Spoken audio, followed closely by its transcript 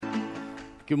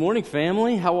Good morning,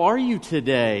 family. How are you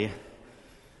today?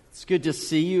 It's good to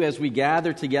see you as we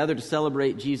gather together to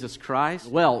celebrate Jesus Christ.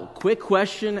 Well, quick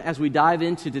question as we dive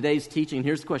into today's teaching.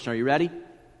 Here's the question. Are you ready?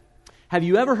 Have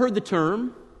you ever heard the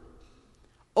term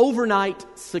overnight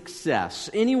success?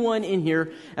 Anyone in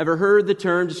here ever heard the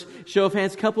term? Just show of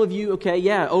hands. A couple of you. Okay,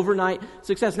 yeah, overnight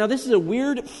success. Now, this is a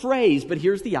weird phrase, but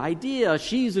here's the idea.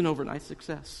 She's an overnight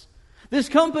success. This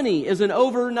company is an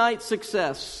overnight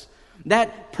success.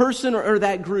 That person or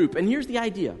that group. And here's the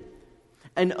idea.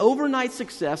 An overnight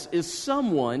success is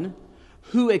someone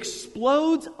who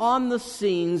explodes on the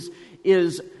scenes,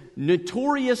 is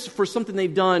notorious for something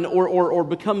they've done, or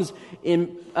becomes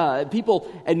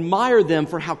people admire them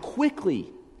for how quickly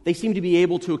they seem to be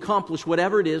able to accomplish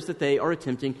whatever it is that they are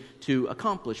attempting to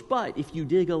accomplish. But if you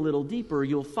dig a little deeper,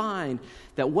 you'll find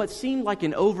that what seemed like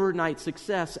an overnight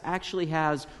success actually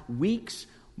has weeks,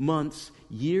 months,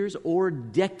 years, or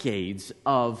decades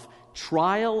of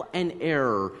trial and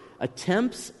error,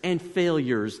 attempts and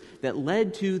failures that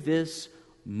led to this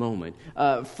moment.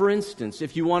 For instance,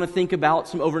 if you want to think about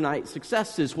some overnight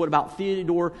successes, what about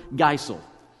Theodore Geisel,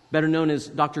 better known as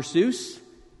Dr. Seuss?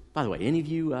 By the way, any of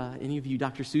you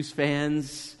Dr. Seuss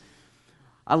fans?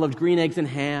 I loved Green Eggs and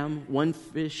Ham, One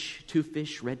Fish, Two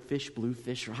Fish, Red Fish, Blue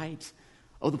Fish, right?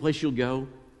 Oh, The Place You'll Go.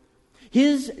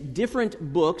 His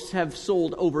different books have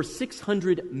sold over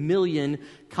 600 million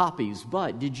copies.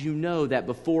 But did you know that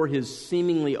before his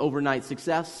seemingly overnight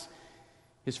success,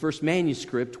 his first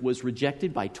manuscript was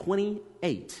rejected by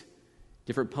 28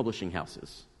 different publishing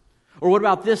houses? Or what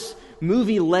about this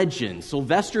movie legend,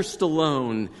 Sylvester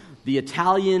Stallone, the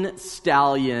Italian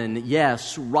stallion,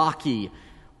 yes, Rocky,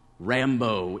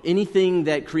 Rambo, anything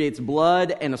that creates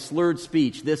blood and a slurred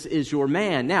speech, this is your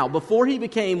man. Now, before he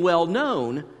became well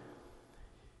known,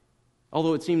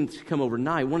 although it seemed to come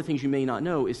overnight, one of the things you may not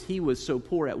know is he was so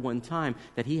poor at one time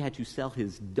that he had to sell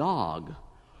his dog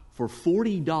for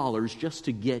 $40 just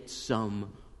to get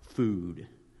some food.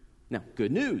 Now,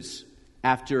 good news.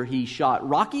 After he shot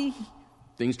Rocky,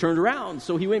 things turned around.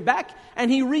 So he went back and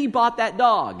he rebought that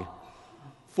dog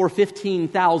for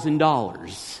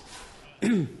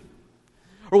 $15,000.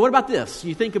 Or what about this?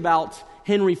 You think about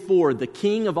Henry Ford, the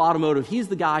king of automotive. He's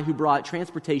the guy who brought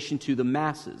transportation to the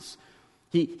masses.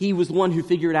 He was the one who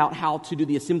figured out how to do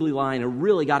the assembly line and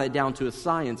really got it down to a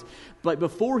science. But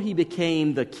before he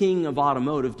became the king of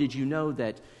automotive, did you know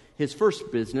that his first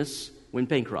business went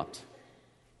bankrupt?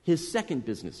 His second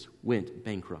business went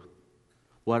bankrupt.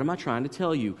 What am I trying to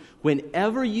tell you?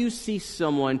 Whenever you see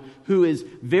someone who is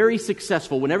very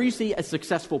successful, whenever you see a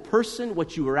successful person,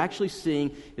 what you are actually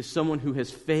seeing is someone who has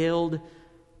failed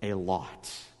a lot.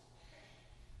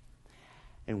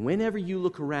 And whenever you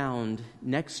look around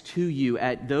next to you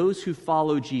at those who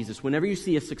follow Jesus, whenever you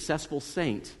see a successful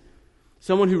saint,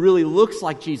 someone who really looks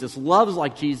like Jesus, loves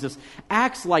like Jesus,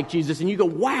 acts like Jesus, and you go,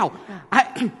 wow,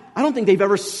 I don't think they've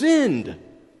ever sinned.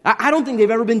 I don't think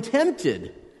they've ever been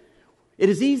tempted. It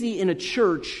is easy in a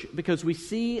church, because we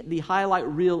see the highlight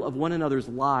reel of one another's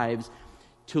lives,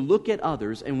 to look at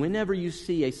others, and whenever you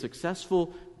see a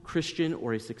successful Christian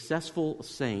or a successful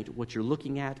saint, what you're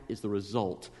looking at is the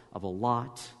result of a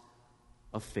lot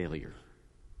of failure.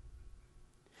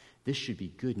 This should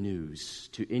be good news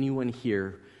to anyone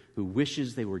here who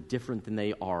wishes they were different than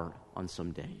they are on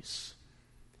some days.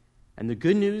 And the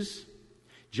good news,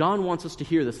 John wants us to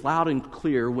hear this loud and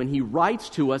clear when he writes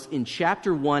to us in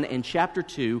chapter 1 and chapter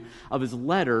 2 of his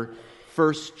letter,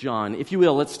 1 John. If you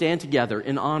will, let's stand together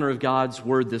in honor of God's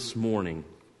word this morning.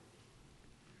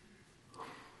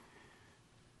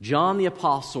 John the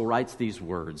Apostle writes these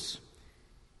words,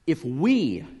 "If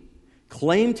we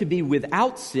claim to be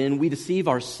without sin, we deceive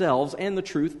ourselves, and the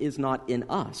truth is not in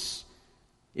us.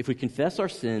 If we confess our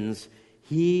sins,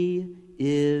 He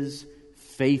is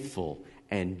faithful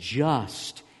and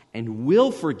just and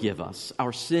will forgive us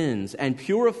our sins and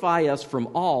purify us from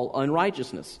all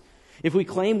unrighteousness. If we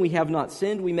claim we have not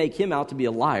sinned, we make Him out to be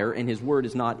a liar, and His word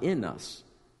is not in us.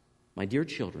 My dear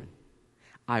children,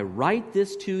 I write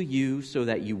this to you so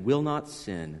that you will not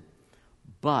sin.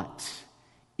 But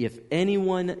if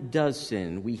anyone does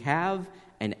sin, we have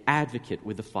an advocate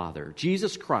with the Father,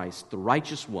 Jesus Christ, the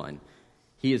righteous one.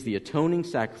 He is the atoning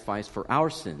sacrifice for our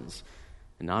sins,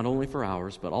 and not only for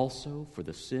ours, but also for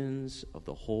the sins of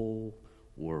the whole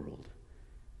world.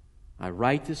 I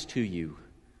write this to you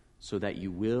so that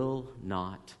you will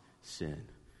not sin."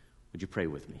 Would you pray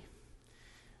with me?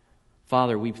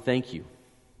 Father, we thank you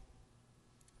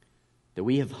that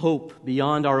we have hope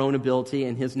beyond our own ability,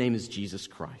 and His name is Jesus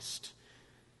Christ.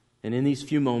 And in these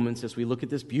few moments, as we look at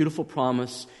this beautiful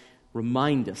promise,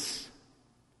 remind us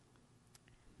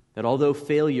That although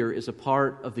failure is a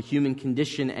part of the human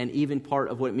condition and even part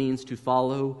of what it means to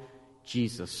follow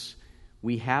Jesus,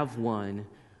 we have one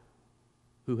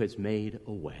who has made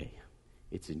a way.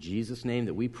 It's in Jesus' name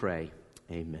that we pray.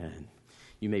 Amen.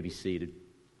 You may be seated.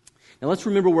 Now let's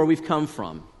remember where we've come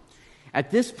from. At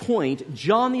this point,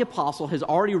 John the Apostle has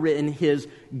already written his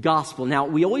gospel. Now,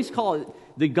 we always call it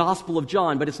the Gospel of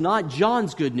John, but it's not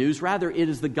John's good news. Rather, it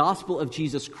is the gospel of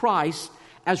Jesus Christ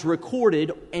as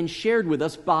recorded and shared with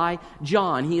us by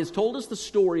John. He has told us the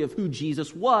story of who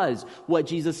Jesus was, what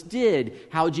Jesus did,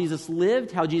 how Jesus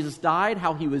lived, how Jesus died,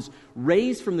 how he was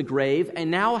raised from the grave,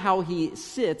 and now how he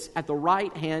sits at the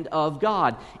right hand of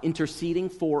God, interceding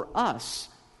for us.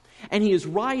 And he is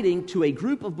writing to a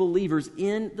group of believers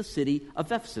in the city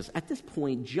of Ephesus. At this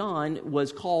point, John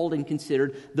was called and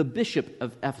considered the bishop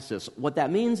of Ephesus. What that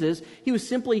means is he was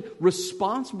simply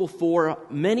responsible for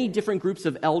many different groups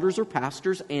of elders or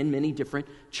pastors and many different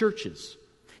churches.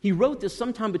 He wrote this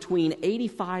sometime between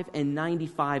 85 and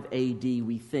 95 AD,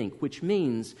 we think, which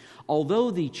means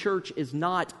although the church is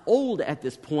not old at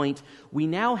this point, we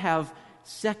now have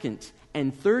second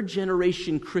and third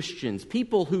generation Christians,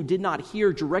 people who did not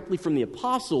hear directly from the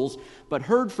apostles, but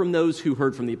heard from those who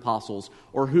heard from the apostles,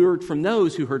 or heard from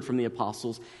those who heard from the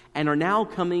apostles, and are now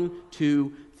coming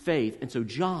to faith. And so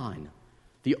John,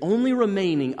 the only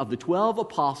remaining of the 12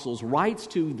 apostles, writes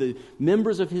to the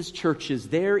members of his churches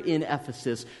there in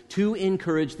Ephesus to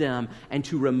encourage them and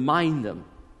to remind them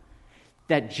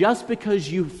that just because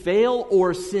you fail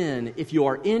or sin, if you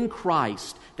are in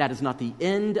Christ, that is not the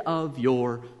end of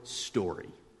your story.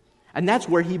 And that's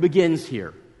where he begins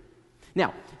here.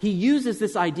 Now, he uses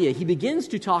this idea. He begins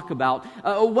to talk about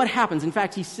what happens. In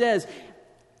fact, he says,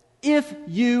 if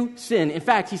you sin. In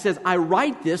fact, he says, I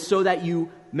write this so that you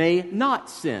may not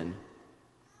sin,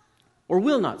 or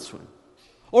will not sin,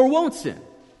 or won't sin.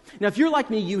 Now, if you're like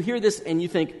me, you hear this and you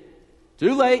think,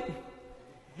 too late.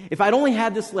 If I'd only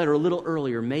had this letter a little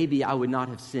earlier, maybe I would not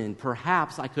have sinned.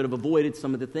 Perhaps I could have avoided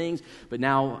some of the things, but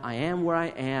now I am where I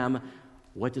am.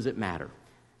 What does it matter?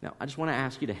 Now, I just want to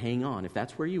ask you to hang on. If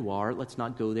that's where you are, let's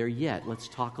not go there yet. Let's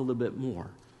talk a little bit more.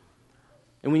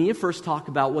 And we need to first talk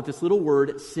about what this little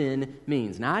word sin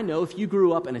means. Now, I know if you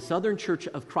grew up in a Southern Church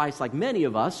of Christ like many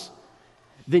of us,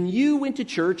 then you went to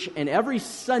church and every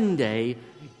Sunday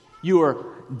you were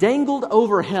dangled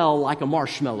over hell like a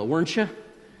marshmallow, weren't you?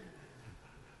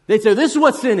 They'd say, this is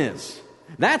what sin is.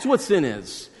 That's what sin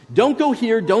is. Don't go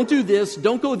here, don't do this,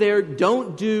 don't go there,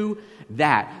 don't do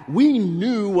that. We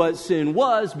knew what sin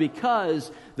was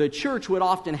because the church would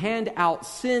often hand out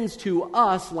sins to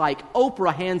us like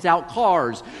Oprah hands out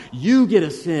cars. You get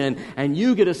a sin, and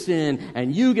you get a sin,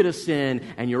 and you get a sin,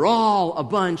 and you're all a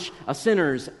bunch of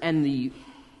sinners. And the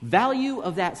value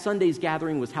of that Sunday's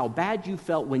gathering was how bad you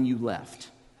felt when you left.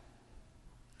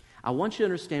 I want you to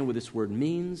understand what this word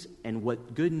means and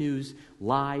what good news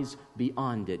lies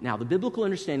beyond it. Now, the biblical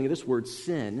understanding of this word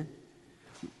sin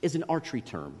is an archery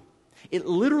term. It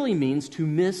literally means to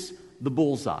miss the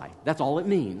bullseye. That's all it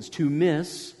means, to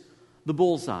miss the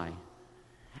bullseye.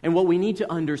 And what we need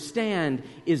to understand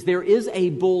is there is a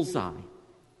bullseye.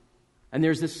 And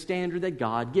there's this standard that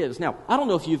God gives. Now, I don't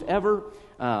know if you've ever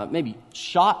maybe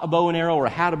shot a bow and arrow or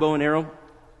had a bow and arrow.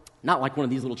 Not like one of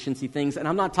these little chintzy things. And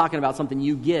I'm not talking about something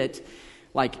you get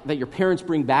like that your parents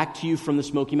bring back to you from the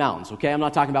Smoky Mountains, okay? I'm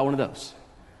not talking about one of those.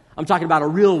 I'm talking about a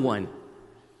real one.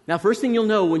 Now, first thing you'll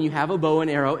know when you have a bow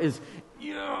and arrow is,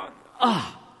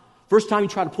 first time you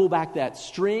try to pull back that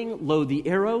string, load the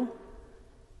arrow,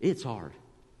 it's hard.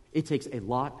 It takes a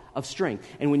lot of strength.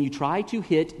 And when you try to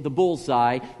hit the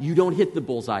bullseye, you don't hit the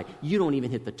bullseye. You don't even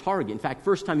hit the target. In fact,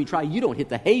 first time you try, you don't hit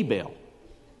the hay bale.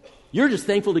 You're just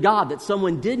thankful to God that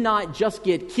someone did not just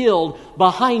get killed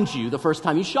behind you the first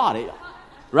time you shot it,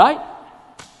 right?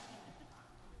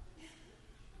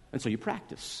 And so you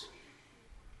practice.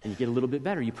 And you get a little bit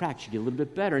better. You practice, you get a little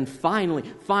bit better. And finally,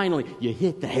 you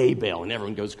hit the hay bale and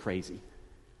everyone goes crazy.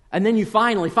 And then you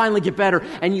finally get better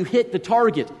and you hit the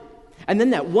target. And then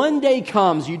that one day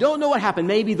comes, you don't know what happened.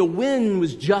 Maybe the wind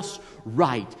was just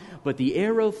right. But the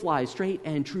arrow flies straight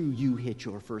and true. You hit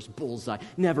your first bullseye.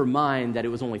 Never mind that it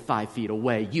was only 5 feet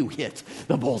away. You hit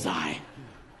the bullseye.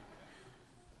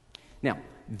 Now,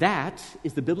 that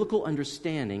is the biblical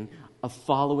understanding of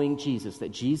following Jesus,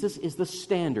 that Jesus is the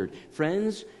standard.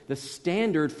 Friends, the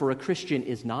standard for a Christian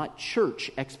is not church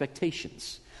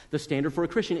expectations. The standard for a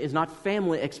Christian is not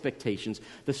family expectations.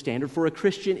 The standard for a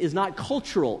Christian is not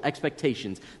cultural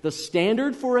expectations. The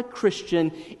standard for a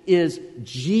Christian is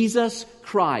Jesus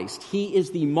Christ. He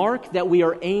is the mark that we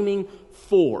are aiming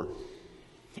for.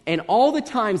 And all the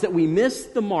times that we miss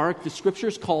the mark, the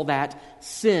Scriptures call that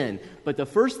sin. But the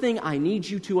first thing I need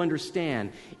you to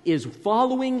understand is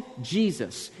following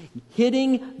Jesus,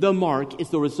 hitting the mark, is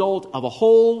the result of a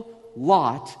whole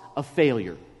lot of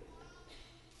failure.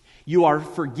 You are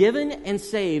forgiven and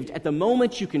saved at the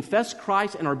moment you confess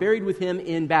Christ and are buried with Him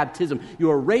in baptism.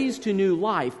 You are raised to new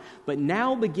life, but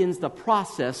now begins the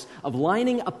process of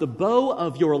lining up the bow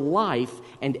of your life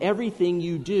and everything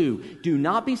you do. Do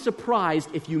not be surprised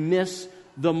if you miss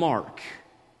the mark,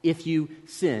 if you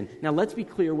sin. Now let's be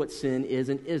clear what sin is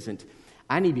and isn't.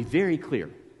 I need to be very clear.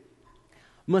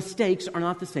 Mistakes are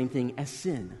not the same thing as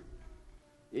sin.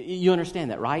 You understand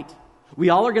that, right? We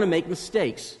all are going to make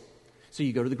mistakes. So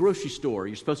you go to the grocery store,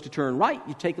 you're supposed to turn right,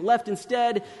 you take a left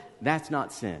instead. That's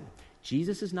not sin.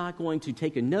 Jesus is not going to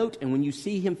take a note, and when you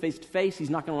see Him face to face, He's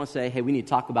not going to want to say, hey, we need to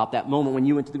talk about that moment when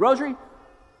you went to the grocery.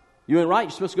 You went right,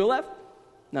 you're supposed to go left.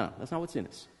 No, that's not what sin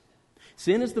is.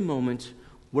 Sin is the moment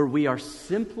where we are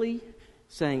simply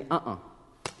saying,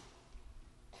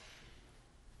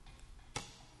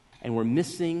 and we're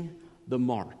missing the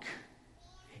mark.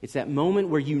 It's that moment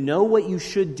where you know what you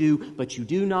should do, but you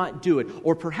do not do it.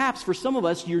 Or perhaps for some of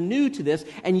us, you're new to this,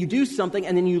 and you do something,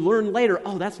 and then you learn later,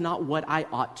 oh, that's not what I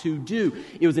ought to do.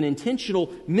 It was an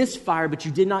intentional misfire, but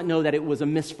you did not know that it was a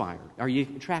misfire. Are you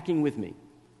tracking with me?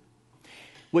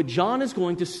 What John is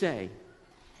going to say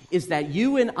is that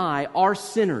you and I are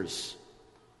sinners.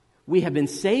 We have been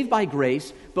saved by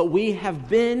grace, but we have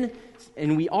been,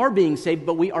 and we are being saved,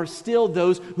 but we are still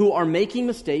those who are making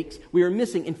mistakes. We are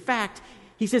missing. In fact,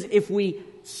 he says, if we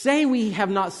say we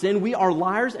have not sinned, we are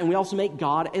liars, and we also make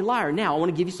God a liar. Now, I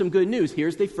want to give you some good news.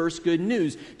 Here's the first good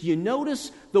news. Do you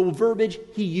notice the verbiage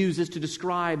he uses to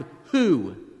describe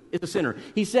who is a sinner?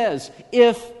 He says,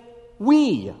 if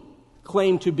we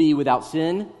claim to be without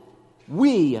sin,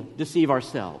 we deceive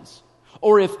ourselves.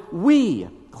 Or if we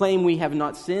claim we have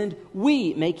not sinned,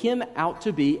 we make him out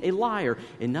to be a liar.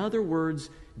 In other words,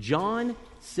 John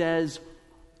says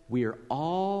we are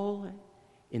all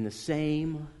in the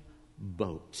same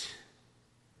boat.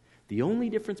 The only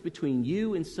difference between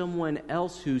you and someone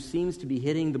else who seems to be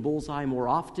hitting the bullseye more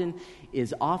often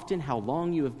is often how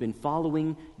long you have been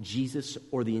following Jesus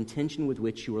or the intention with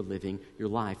which you are living your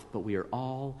life. But we are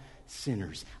all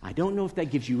sinners. I don't know if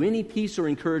that gives you any peace or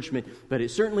encouragement, but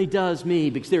it certainly does me,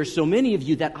 because there are so many of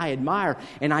you that I admire,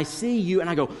 and I see you and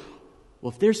I go,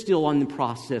 well, if they're still on the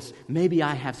process, maybe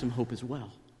I have some hope as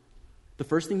well. The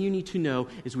first thing you need to know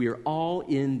is we are all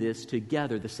in this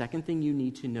together. The second thing you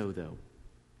need to know, though,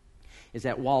 is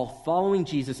that while following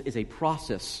Jesus is a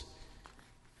process,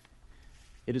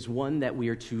 it is one that we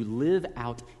are to live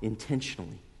out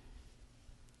intentionally.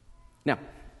 Now,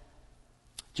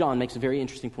 John makes a very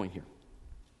interesting point here.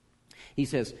 He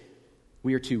says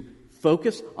we are to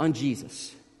focus on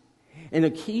Jesus. And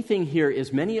the key thing here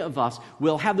is many of us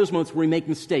will have those moments where we make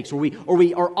mistakes, or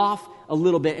we are off a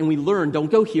little bit and we learn,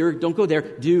 don't go here, don't go there,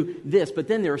 do this. But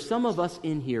then there are some of us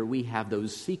in here, we have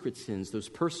those secret sins, those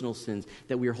personal sins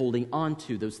that we are holding on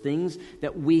to, those things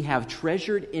that we have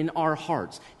treasured in our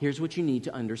hearts. Here's what you need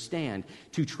to understand.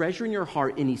 To treasure in your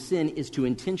heart any sin is to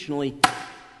intentionally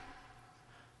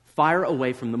fire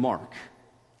away from the mark.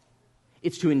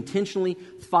 It's to intentionally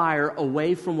fire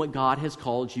away from what God has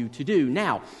called you to do.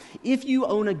 Now, if you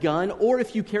own a gun or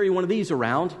if you carry one of these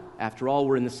around, after all,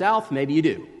 we're in the South, maybe you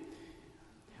do.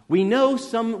 We know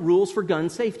some rules for gun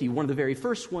safety. One of the very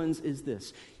first ones is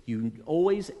this. You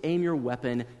always aim your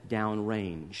weapon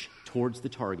downrange towards the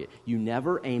target. You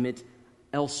never aim it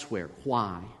elsewhere.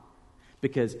 Why?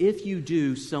 Because if you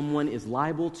do, someone is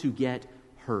liable to get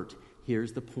hurt.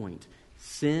 Here's the point.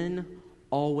 Sin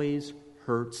always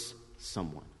hurts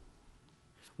someone.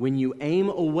 When you aim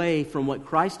away from what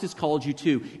Christ has called you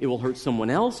to, it will hurt someone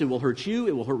else, it will hurt you,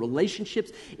 it will hurt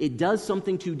relationships, it does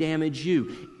something to damage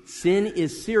you. Sin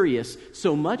is serious,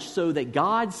 so much so that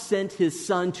God sent His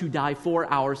Son to die for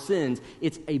our sins.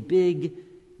 It's a big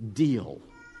deal.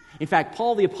 In fact,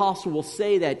 Paul the Apostle will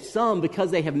say that some,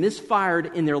 because they have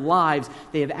misfired in their lives,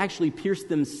 they have actually pierced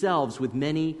themselves with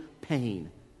many pain.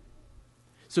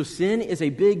 So sin is a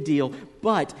big deal,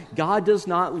 but God does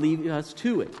not leave us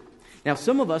to it. Now,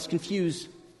 some of us confuse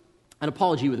an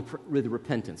apology with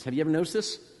repentance. Have you ever noticed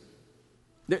this?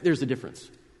 There's a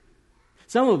difference.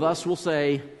 Some of us will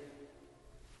say,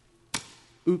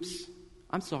 oops,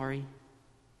 I'm sorry.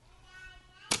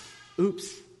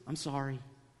 Oops, I'm sorry.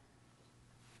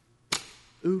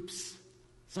 Oops,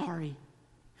 sorry.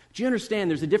 Do you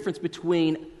understand there's a difference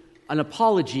between an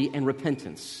apology and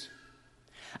repentance?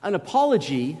 An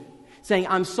apology, saying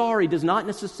I'm sorry, does not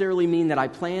necessarily mean that I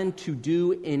plan to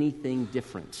do anything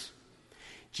different.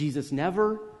 Jesus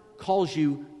never calls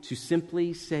you to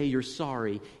simply say you're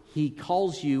sorry. He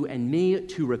calls you and me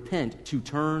to repent, to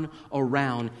turn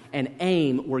around and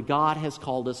aim where God has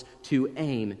called us to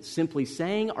aim. Simply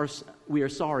saying we are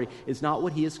sorry is not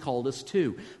what He has called us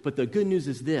to. But the good news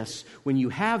is this: when you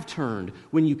have turned,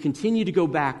 when you continue to go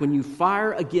back, when you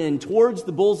fire again towards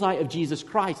the bullseye of Jesus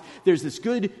Christ, there's this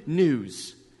good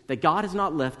news that God has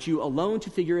not left you alone to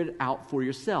figure it out for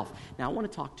yourself. Now, I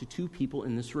want to talk to two people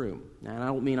in this room. And I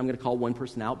don't mean I'm going to call one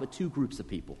person out, but two groups of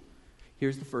people.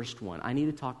 Here's the first one. I need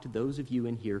to talk to those of you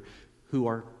in here who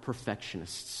are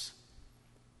perfectionists.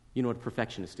 You know what a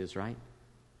perfectionist is, right?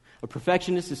 A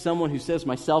perfectionist is someone who says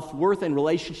my self-worth and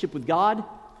relationship with God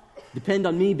depend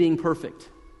on me being perfect.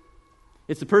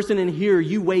 It's the person in here,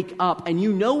 you wake up and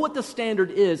you know what the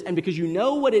standard is, and because you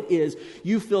know what it is,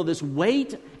 you feel this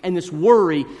weight and this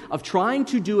worry of trying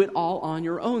to do it all on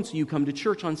your own. So you come to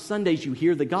church on Sundays, you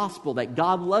hear the gospel, that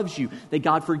God loves you, that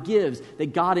God forgives,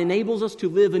 that God enables us to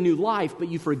live a new life, but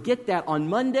you forget that on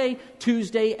Monday,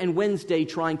 Tuesday, and Wednesday,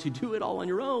 trying to do it all on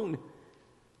your own.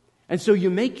 And so you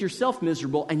make yourself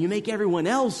miserable and you make everyone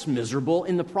else miserable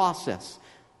in the process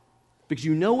because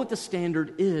you know what the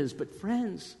standard is. But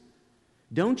friends,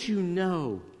 don't you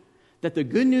know that the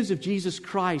good news of Jesus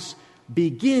Christ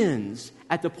begins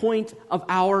at the point of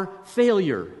our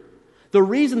failure? The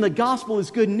reason the gospel is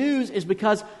good news is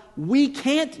because we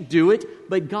can't do it,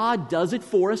 but God does it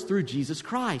for us through Jesus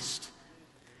Christ.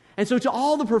 And so to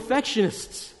all the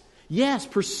perfectionists, yes,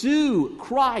 pursue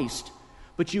Christ,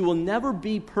 but you will never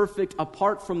be perfect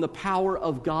apart from the power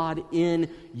of God in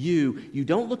you. You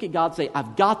don't look at God and say,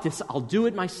 I've got this, I'll do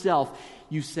it myself.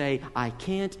 You say, I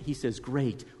can't. He says,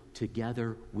 great,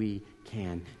 together we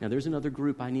can. Now there's another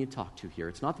group I need to talk to here.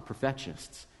 It's not the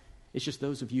perfectionists. It's just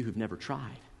those of you who've never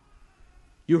tried.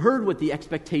 You heard what the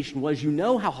expectation was. You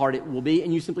know how hard it will be,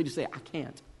 and you simply just say, I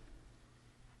can't.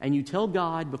 And you tell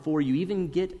God before you even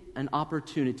get an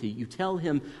opportunity, you tell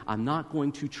Him, I'm not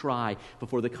going to try.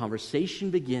 Before the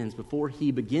conversation begins, before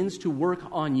He begins to work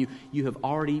on you, you have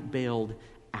already bailed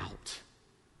out.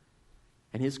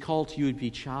 And His call to you would be,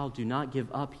 child, do not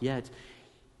give up yet.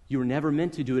 You were never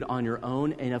meant to do it on your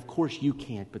own, and of course you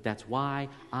can't, but that's why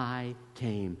I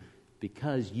came.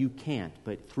 Because you can't,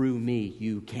 but through me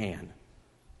you can.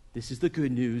 This is the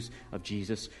good news of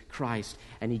Jesus Christ.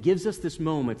 And He gives us this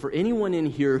moment for anyone in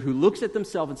here who looks at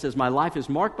themselves and says, my life is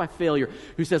marked by failure,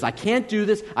 who says, I can't do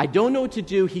this, I don't know what to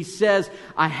do. He says,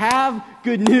 I have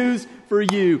good news for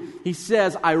you. He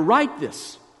says, I write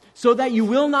this so that you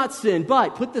will not sin,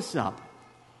 but, put this up,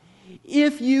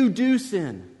 if you do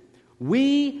sin,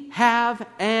 we have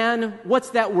an,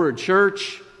 what's that word,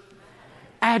 church?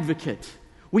 Advocate.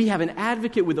 We have an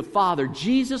advocate with the Father,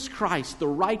 Jesus Christ, the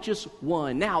righteous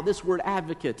one. Now, this word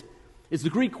advocate is the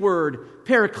Greek word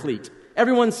paraclete.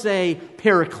 Everyone say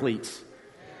paraclete.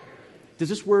 Does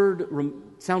this word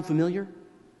sound familiar?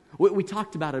 We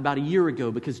talked about it about a year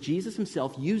ago because Jesus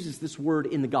Himself uses this word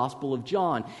in the Gospel of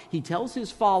John. He tells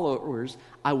His followers,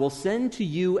 I will send to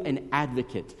you an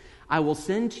advocate. I will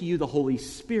send to you the Holy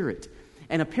Spirit.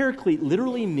 And a paraclete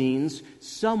literally means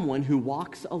someone who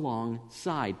walks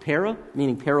alongside. Para,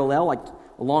 meaning parallel, like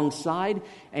alongside.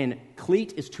 And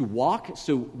cleat is to walk,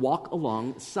 so walk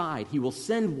alongside. He will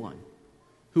send one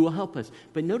who will help us.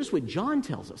 But notice what John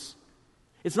tells us.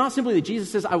 It's not simply that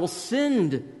Jesus says, I will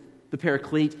send the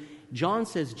paraclete. John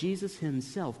says Jesus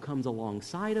Himself comes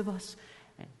alongside of us,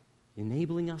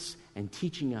 enabling us and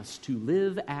teaching us to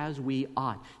live as we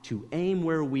ought, to aim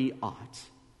where we ought.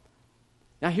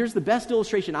 Now, here's the best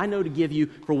illustration I know to give you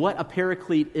for what a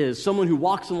paraclete is. Someone who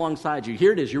walks alongside you.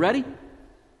 Here it is. You ready?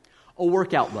 A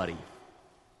workout buddy.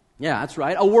 Yeah, that's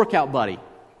right. A workout buddy.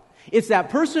 It's that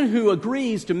person who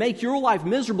agrees to make your life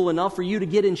miserable enough for you to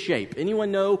get in shape.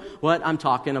 Anyone know what I'm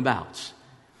talking about?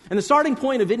 And the starting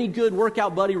point of any good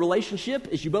workout buddy relationship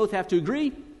is you both have to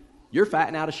agree you're fat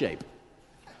and out of shape.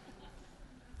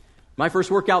 My first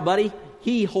workout buddy,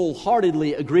 he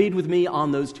wholeheartedly agreed with me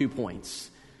on those 2 points.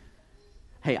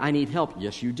 Hey, I need help.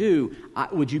 Yes, you do.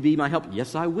 Would you be my help?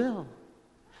 Yes, I will.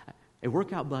 A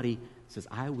workout buddy says,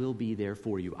 I will be there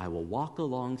for you. I will walk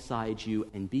alongside you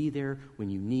and be there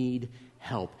when you need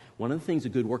help. One of the things a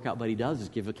good workout buddy does is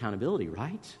give accountability,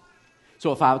 right?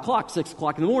 So at 5 o'clock, 6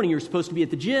 o'clock in the morning, you're supposed to be at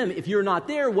the gym. If you're not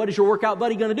there, what is your workout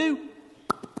buddy going to do?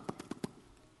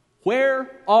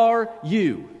 Where are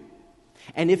you?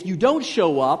 And if you don't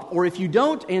show up, or if you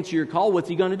don't answer your call, what's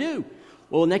he going to do?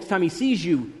 Well, next time he sees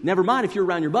you, never mind if you're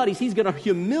around your buddies, he's going to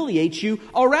humiliate you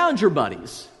around your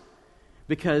buddies.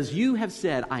 Because you have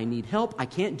said, I need help, I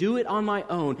can't do it on my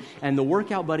own. And the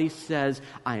workout buddy says,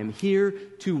 I am here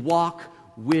to walk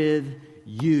with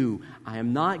you. I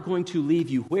am not going to leave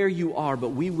you where you are, but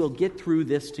we will get through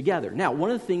this together. Now,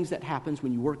 one of the things that happens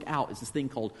when you work out is this thing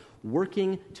called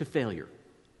working to failure.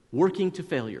 Working to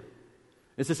failure.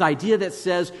 It's this idea that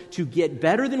says to get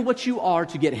better than what you are,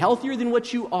 to get healthier than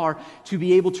what you are, to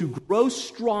be able to grow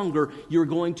stronger, you're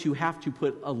going to have to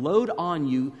put a load on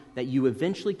you that you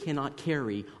eventually cannot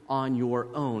carry on your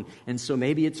own. And so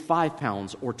maybe it's 5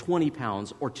 pounds or 20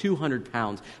 pounds or 200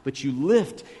 pounds, but you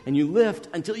lift and you lift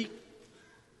until you've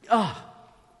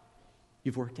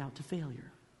worked out to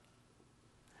failure.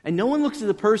 And no one looks at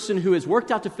the person who has worked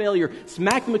out to failure,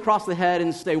 smack them across the head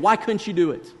and say, why couldn't you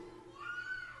do it?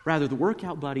 Rather, the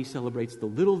workout buddy celebrates the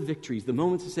little victories, the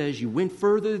moments that says you went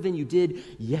further than you did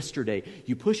yesterday.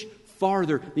 You pushed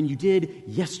farther than you did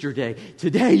yesterday.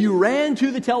 Today, you ran to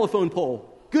the telephone pole.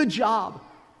 Good job.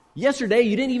 Yesterday,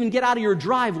 you didn't even get out of your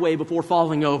driveway before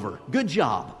falling over. Good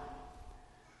job.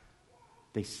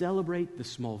 They celebrate the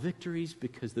small victories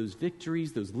because those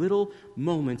victories, those little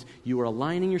moments, you are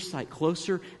aligning your sight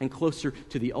closer and closer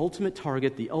to the ultimate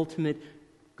target, the ultimate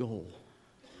goal.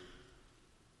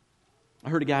 I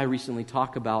heard a guy recently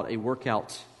talk about a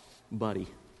workout buddy.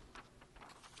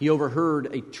 He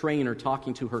overheard a trainer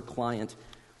talking to her client,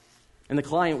 and the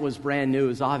client was brand new. It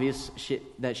was obvious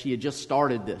that she had just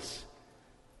started this.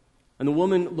 And the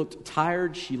woman looked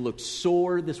tired. She looked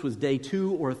sore. This was day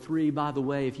 2 or 3. By the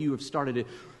way, if you have started an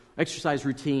exercise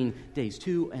routine, days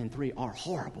 2 and 3 are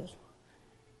horrible.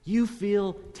 You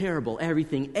feel terrible.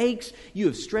 Everything aches. You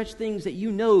have stretched things that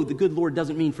you know the good Lord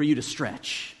doesn't mean for you to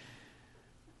stretch.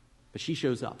 But she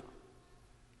shows up.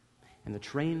 And the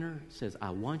trainer says,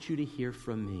 I want you to hear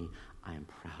from me. I am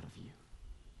proud of you.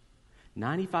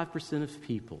 95% of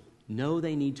people know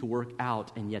they need to work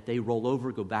out, and yet they roll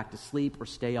over, go back to sleep, or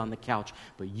stay on the couch.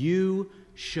 But you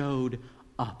showed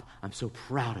up. I'm so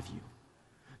proud of you.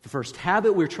 The first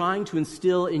habit we're trying to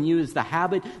instill in you is the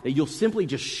habit that you'll simply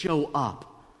just show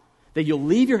up. That you'll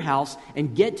leave your house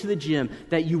and get to the gym.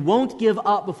 That you won't give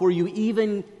up before you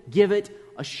even give it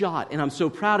a shot. And I'm so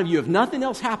proud of you. If nothing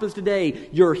else happens today,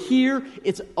 you're here.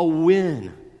 It's a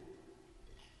win.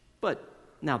 But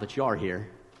now that you are here,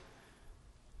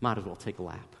 might as well take a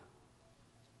lap.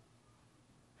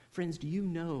 Friends, do you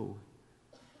know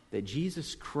that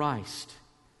Jesus Christ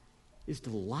is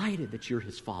delighted that you're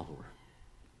his follower?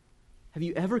 Have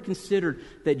you ever considered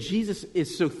that Jesus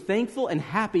is so thankful and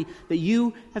happy that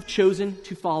you have chosen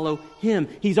to follow him?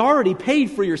 He's already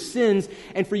paid for your sins,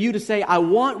 and for you to say, I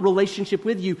want relationship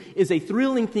with you, is a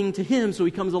thrilling thing to him, so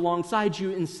he comes alongside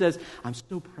you and says, I'm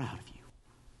so proud of you.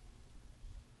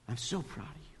 I'm so proud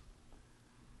of you.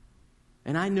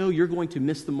 And I know you're going to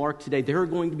miss the mark today. There are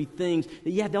going to be things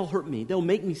that, they'll hurt me. They'll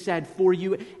make me sad for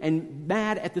you and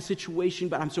mad at the situation,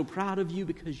 but I'm so proud of you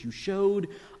because you showed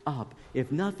up.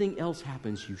 If nothing else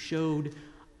happens, you showed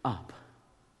up.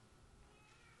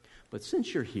 But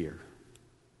since you're here,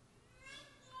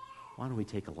 why don't we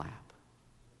take a lap?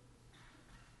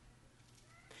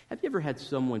 Have you ever had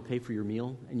someone pay for your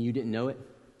meal and you didn't know it?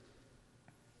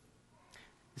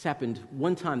 This happened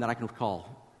one time that I can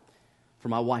recall. For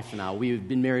my wife and I, we had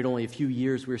been married only a few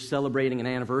years. We were celebrating an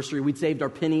anniversary. We'd saved our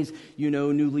pennies,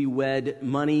 newlywed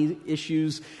money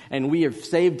issues, and we have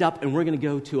saved up, and we're going to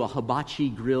go to a hibachi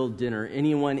grilled dinner.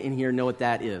 Anyone in here know what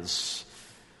that is?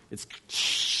 It's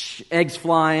eggs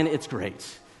flying. It's great.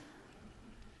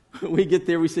 We get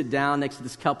there. We sit down next to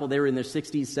this couple. They were in their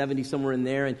 60s, 70s, somewhere in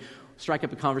there, and strike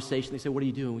up a conversation. They said, what are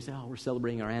you doing? We said, we're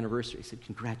celebrating our anniversary. He said,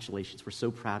 congratulations. We're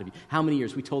so proud of you. How many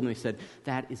years? We told them. They said,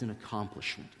 that is an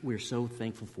accomplishment. We're so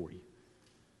thankful for you.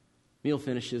 Meal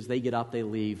finishes. They get up. They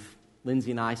leave.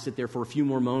 Lindsay and I sit there for a few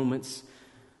more moments,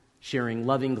 sharing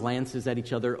loving glances at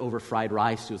each other over fried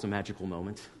rice. It was a magical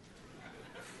moment.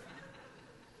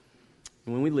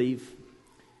 And when we leave,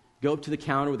 go up to the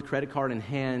counter with a credit card in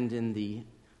hand, and the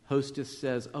hostess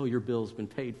says, your bill's been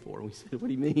paid for. And we said, what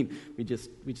do you mean? We just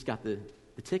got the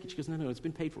ticket. She goes, no, it's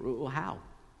been paid for. Well, how?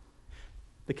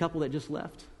 The couple that just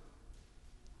left,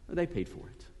 they paid for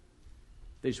it.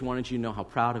 They just wanted you to know how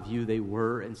proud of you they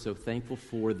were and so thankful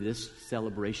for this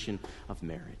celebration of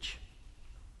marriage.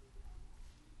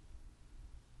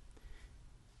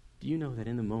 Do you know that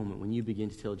in the moment when you begin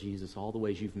to tell Jesus all the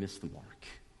ways you've missed the mark,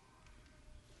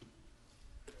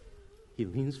 he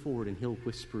leans forward and he'll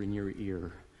whisper in your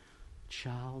ear,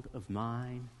 child of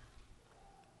mine,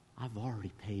 I've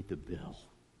already paid the bill.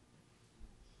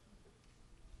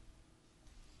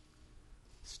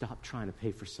 Stop trying to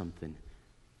pay for something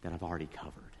that I've already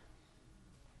covered.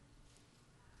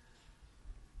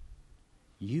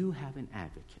 You have an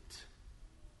advocate,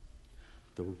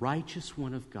 the righteous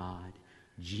one of God,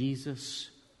 Jesus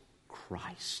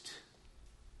Christ.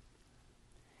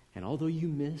 And although you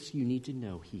miss, you need to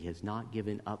know he has not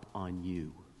given up on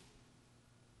you.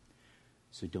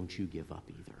 So don't you give up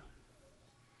either.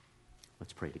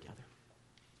 Let's pray together.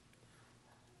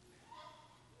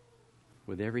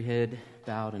 With every head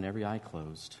bowed and every eye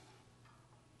closed,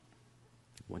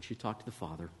 I want you to talk to the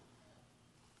Father.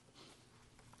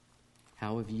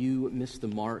 How have you missed the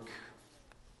mark?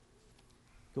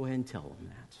 Go ahead and tell him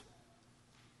that.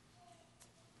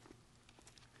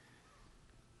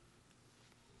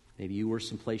 Maybe you were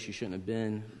someplace you shouldn't have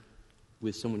been,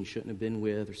 with someone you shouldn't have been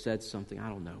with, or said something. I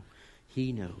don't know.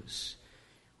 He knows.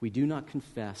 We do not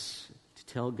confess to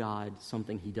tell God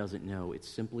something he doesn't know. It's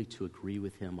simply to agree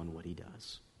with him on what he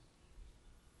does.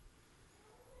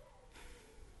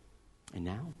 And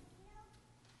now,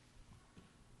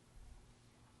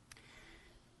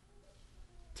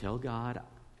 tell God,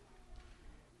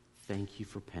 thank you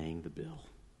for paying the bill.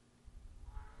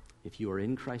 If you are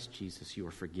in Christ Jesus, you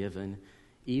are forgiven.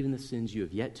 Even the sins you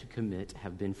have yet to commit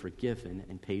have been forgiven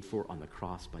and paid for on the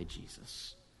cross by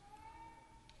Jesus.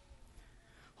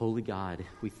 Holy God,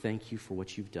 we thank you for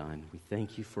what you've done. We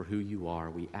thank you for who you are.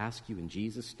 We ask you in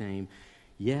Jesus' name,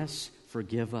 yes,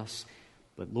 forgive us,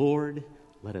 but Lord,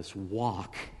 let us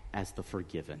walk as the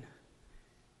forgiven.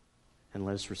 And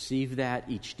let us receive that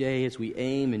each day as we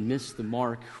aim and miss the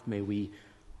mark. May we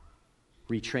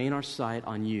retrain our sight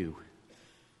on you,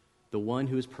 the one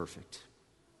who is perfect,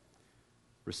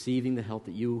 receiving the help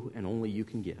that you and only you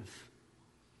can give,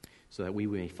 so that we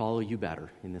may follow you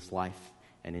better in this life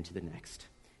and into the next.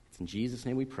 It's in Jesus'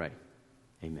 name we pray.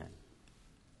 Amen.